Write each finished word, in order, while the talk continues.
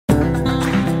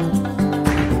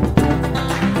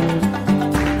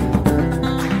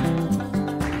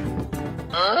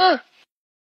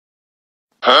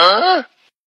Huh?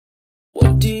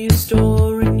 What do you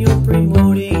store in your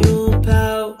primordial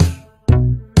pouch?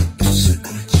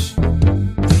 Secrets.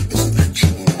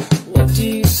 What do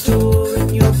you store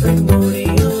in your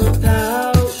primordial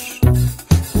pouch?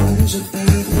 What is it, baby?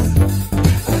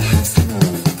 I have to know.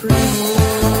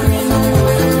 Primordial.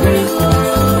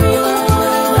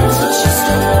 That's what you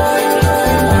store in your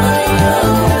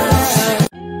primordial pouch.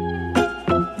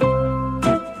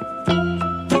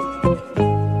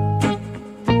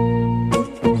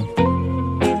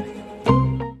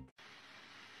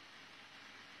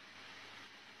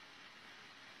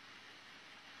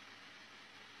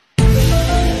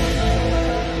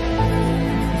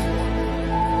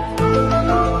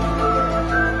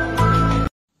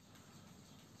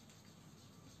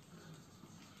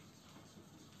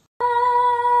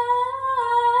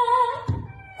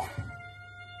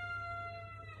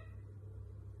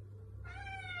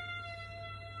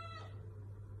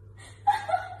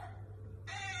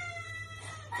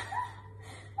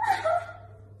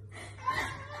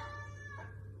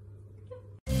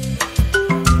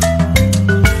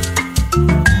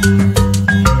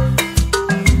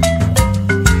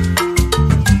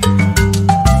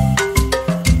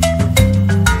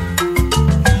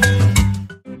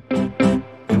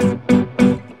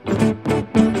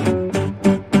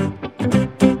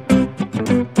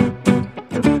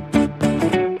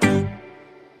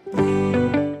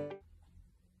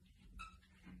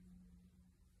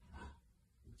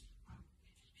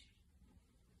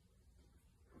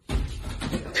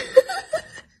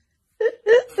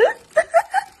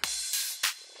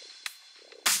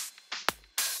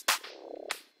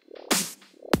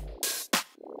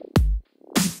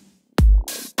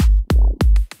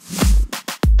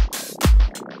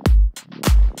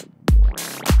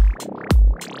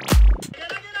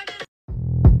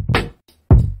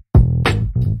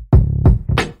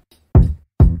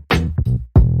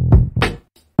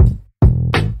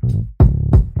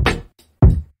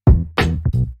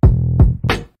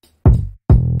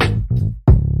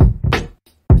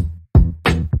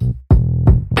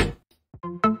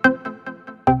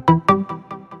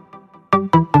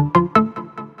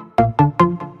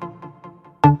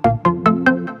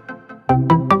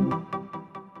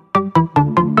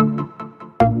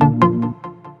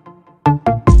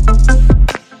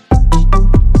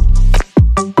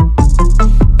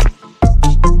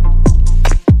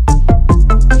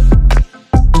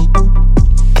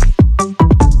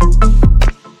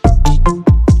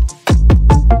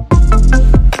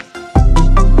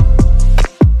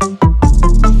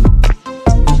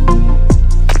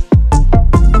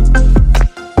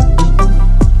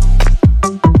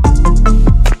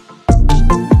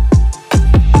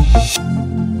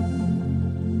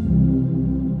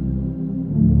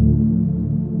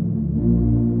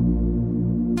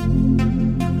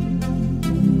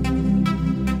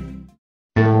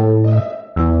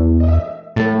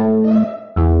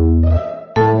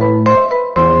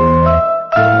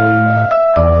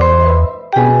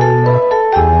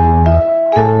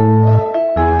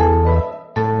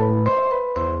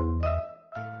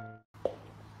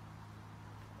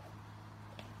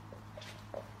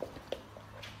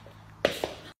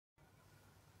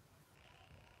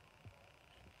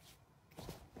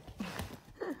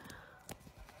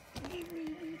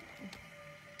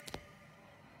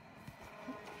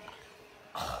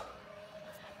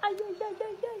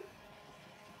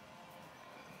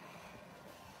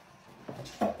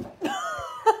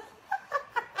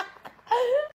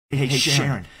 Hey,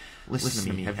 Sharon,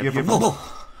 listen to me. Have you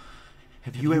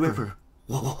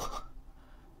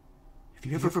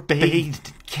ever bathed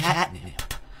in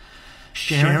catnip?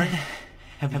 Sharon,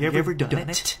 have you ever done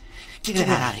it? Get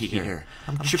out of here.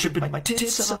 I'm tripping my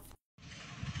tits up.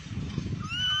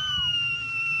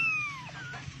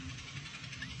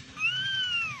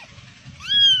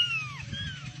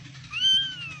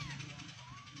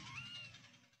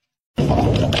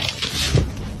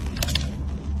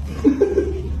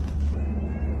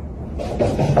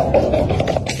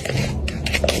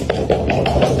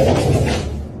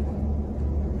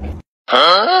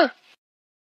 Huh?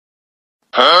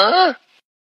 Huh?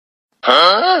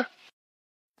 Huh?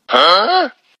 Huh?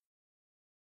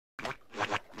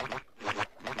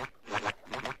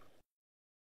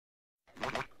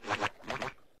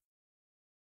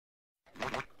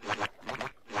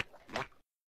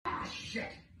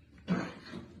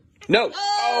 No!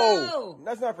 Oh!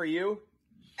 That's not for you.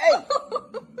 Hey!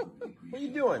 What are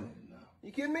you doing?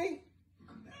 You kidding me?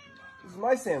 This is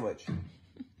my sandwich.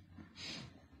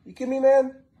 You kidding me,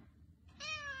 man?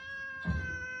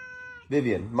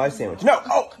 Vivian, my sandwich. No!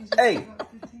 Oh! Hey!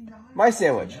 My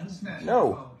sandwich.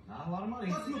 No. Not a lot of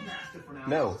money. Let's move past it for now.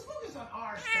 No. Let's focus on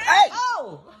our Hey!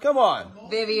 Oh, Come on.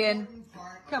 Vivian,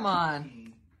 come on.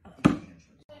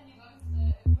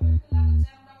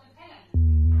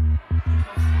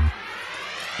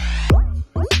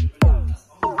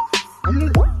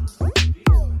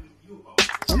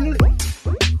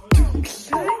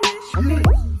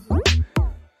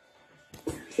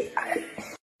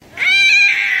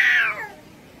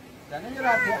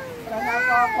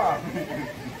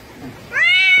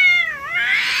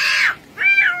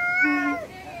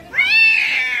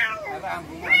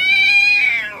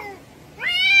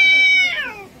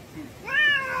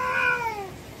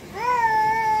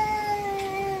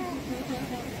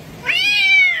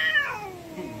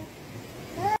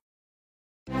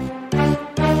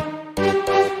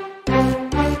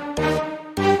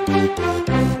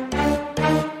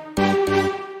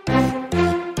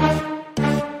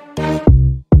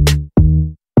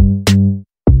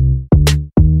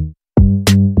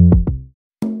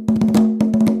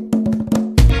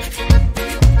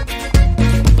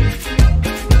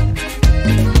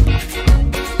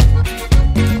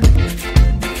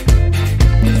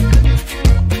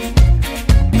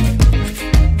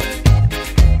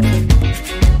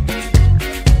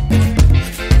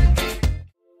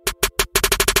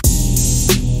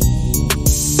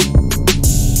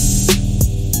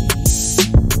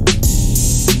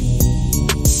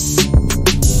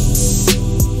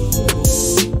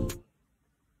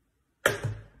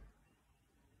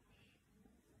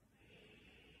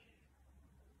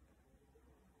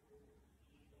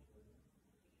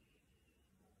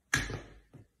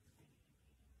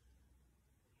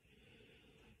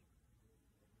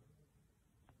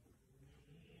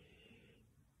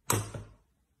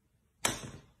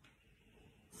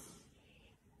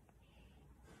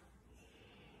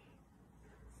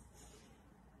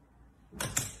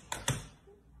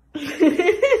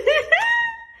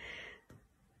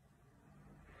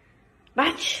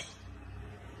 Bate.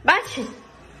 Bate.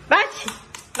 Bate.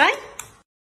 Vai.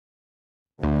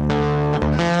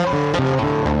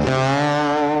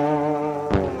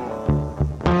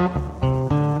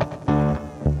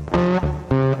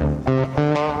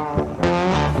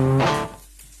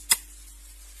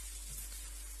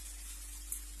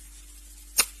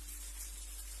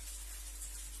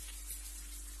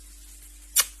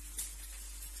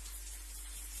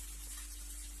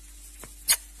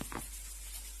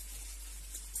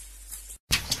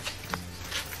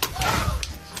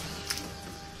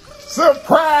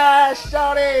 Surprise,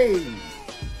 shawty!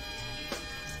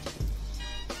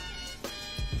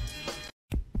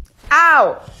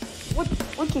 Ow!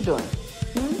 What you doing?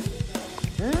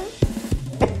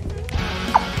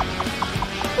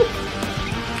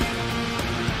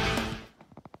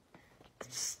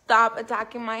 Stop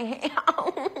attacking my hand.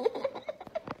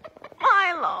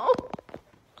 Milo.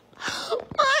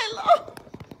 Milo.